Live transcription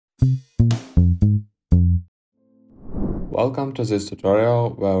Welcome to this tutorial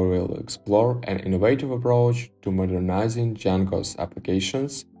where we will explore an innovative approach to modernizing Django's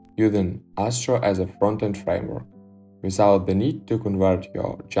applications using Astro as a front-end framework, without the need to convert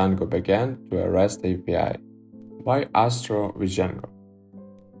your Django backend to a REST API. Why Astro with Django?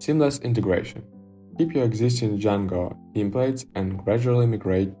 Seamless integration. Keep your existing Django templates and gradually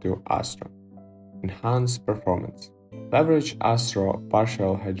migrate to Astro. Enhance performance. Leverage Astro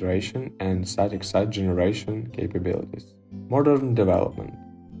partial hydration and static site generation capabilities. Modern development.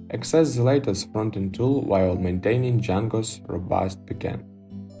 Access the latest front-end tool while maintaining Django's robust backend.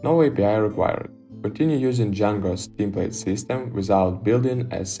 No API required. Continue using Django's template system without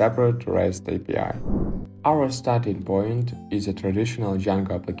building a separate REST API. Our starting point is a traditional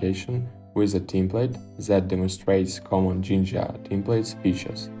Django application with a template that demonstrates common Jinja templates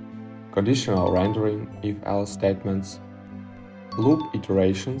features. Conditional rendering, if-else statements, loop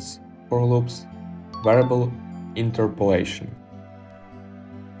iterations, for loops, variable interpolation.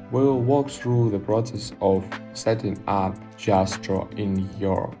 We will walk through the process of setting up Djazztro in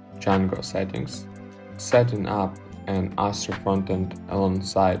your Django settings, setting up an Astro frontend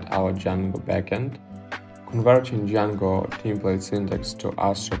alongside our Django backend, converting Django template syntax to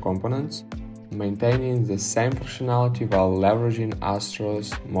Astro components, maintaining the same functionality while leveraging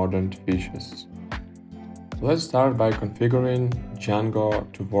Astro's modern features. Let's start by configuring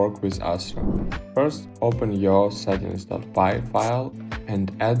Django to work with Astro. First, open your settings.py file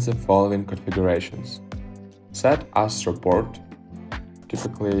and add the following configurations. Set Astro port,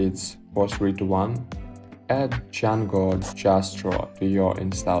 typically it's 4321, add Django Djazztro to your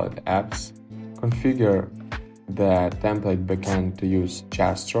installed apps, configure the template backend to use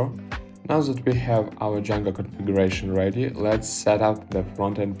Djazztro. Now that we have our Django configuration ready, let's set up the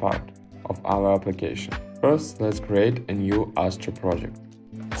front-end part of our application. First, let's create a new Astro project.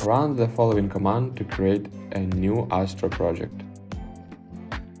 Run the following command to create a new Astro project.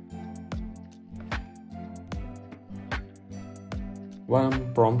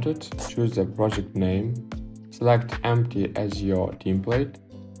 When prompted, choose the project name, select empty as your template,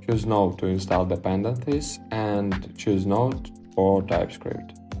 choose Node to install dependencies, and choose Node for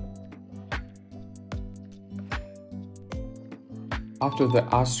TypeScript. After the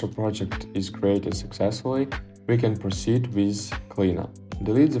Astro project is created successfully, we can proceed with cleanup.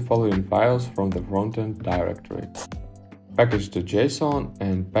 Delete the following files from the frontend directory: package.json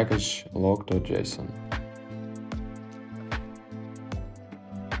and package.log.json.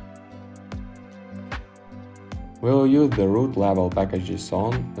 We'll use the root level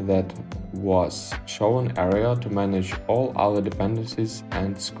package.json that was shown earlier to manage all other dependencies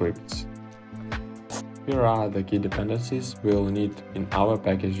and scripts. Here are the key dependencies we'll need in our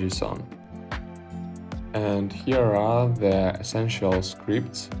package.json. And here are the essential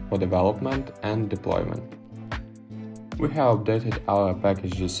scripts for development and deployment. We have updated our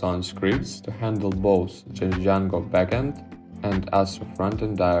package.json scripts to handle both the Django backend and Astro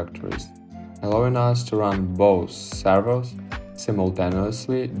frontend directories, allowing us to run both servers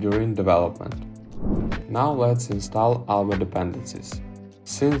simultaneously during development. Now let's install our dependencies.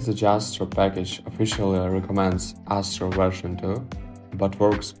 Since the Djazztro package officially recommends Astro version 2, but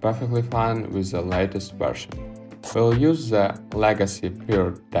works perfectly fine with the latest version, we'll use the legacy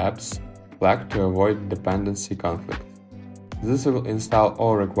peer tabs flag to avoid dependency conflict. This will install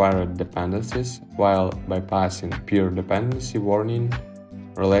all required dependencies while bypassing peer dependency warning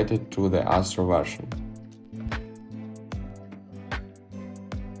related to the Astro version.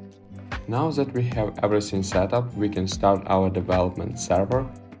 Now that we have everything set up, we can start our development server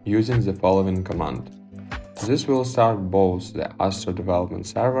using the following command. This will start both the Astro development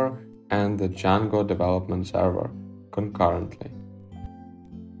server and the Django development server concurrently.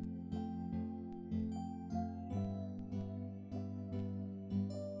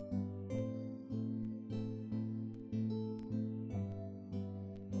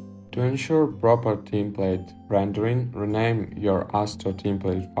 To ensure proper template rendering, rename your Astro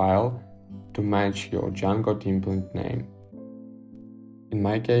template file to match your Django template name. In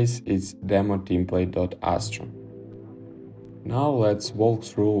my case, it's demotemplate.astro. Now let's walk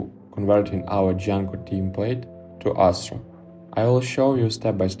through converting our Django template to Astro. I will show you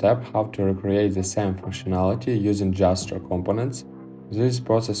step by step how to recreate the same functionality using Djazztro components. This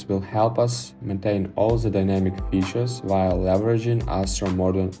process will help us maintain all the dynamic features while leveraging Astro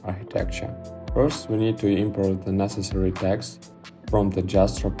modern architecture. First, we need to import the necessary text from the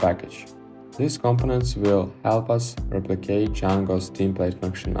Djazztro package. These components will help us replicate Django's template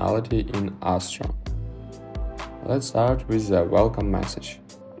functionality in Astro. Let's start with the welcome message.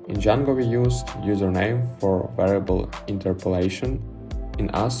 In Django we used username for variable interpolation. In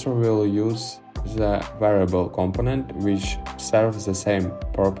Astro we'll use the variable component, which serves the same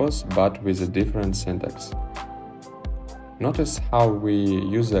purpose but with a different syntax. Notice how we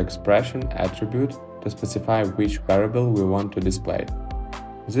use the expression attribute to specify which variable we want to display.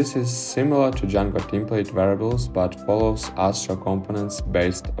 This is similar to Django template variables but follows Astro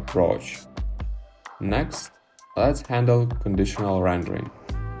components-based approach. Next, let's handle conditional rendering.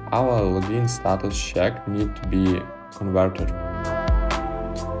 Our login status check needs to be converted.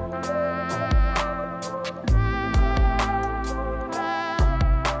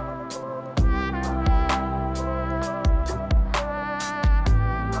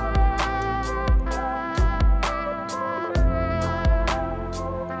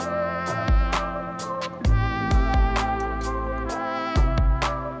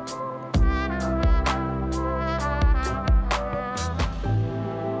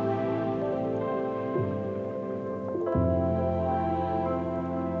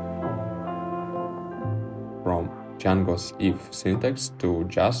 From Django's if syntax to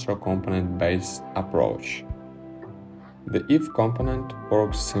Djazztro component-based approach. The if component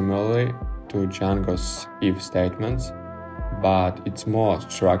works similarly to Django's if statements, but it's more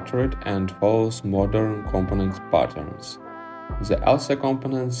structured and follows modern component patterns. The else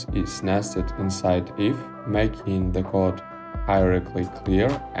component is nested inside if, making the code hierarchically clear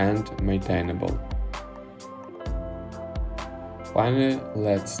and maintainable. Finally,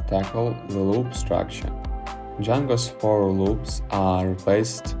 let's tackle the loop structure. Django's for loops are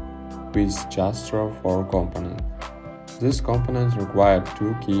replaced with Djazztro for component. This component requires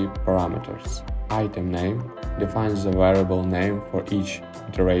two key parameters. Item name defines the variable name for each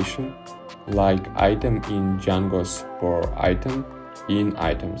iteration, like item in Django's for item in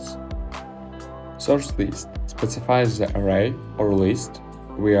items. Source list specifies the array or list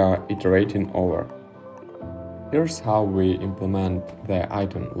we are iterating over. Here's how we implement the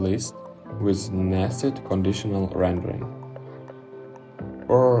item list with nested conditional rendering.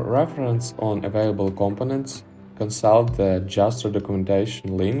 For reference on available components, consult the Djazztro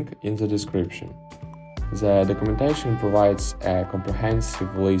documentation link in the description. The documentation provides a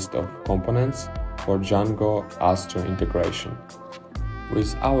comprehensive list of components for Django Astro integration.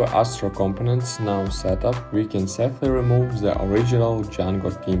 With our Astro components now set up, we can safely remove the original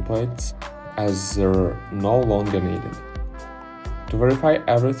Django templates as they're no longer needed. To verify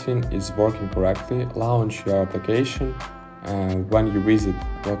everything is working correctly, launch your application. When you visit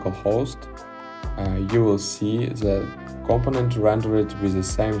localhost, you will see the component rendered with the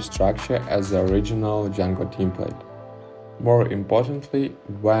same structure as the original Django template. More importantly,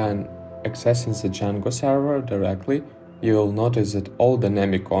 when accessing the Django server directly, you will notice that all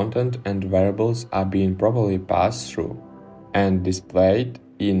dynamic content and variables are being properly passed through and displayed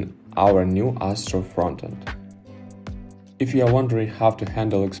in our new Astro frontend. If you are wondering how to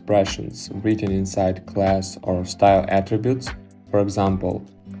handle expressions written inside class or style attributes, for example,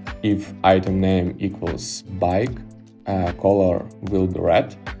 if item name equals bike, color will be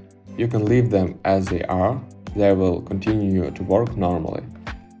red, you can leave them as they are. They will continue to work normally,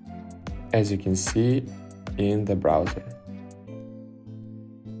 as you can see in the browser.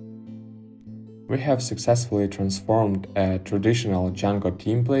 We have successfully transformed a traditional Django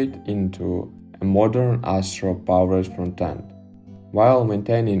template into a modern Astro-powered frontend, while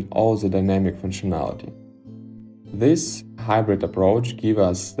maintaining all the dynamic functionality. This hybrid approach gives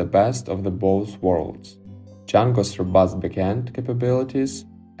us the best of the both worlds, Django's robust backend capabilities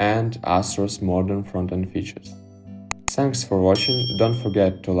and Astro's modern frontend features. Thanks for watching, don't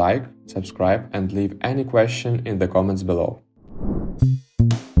forget to like, subscribe and leave any question in the comments below.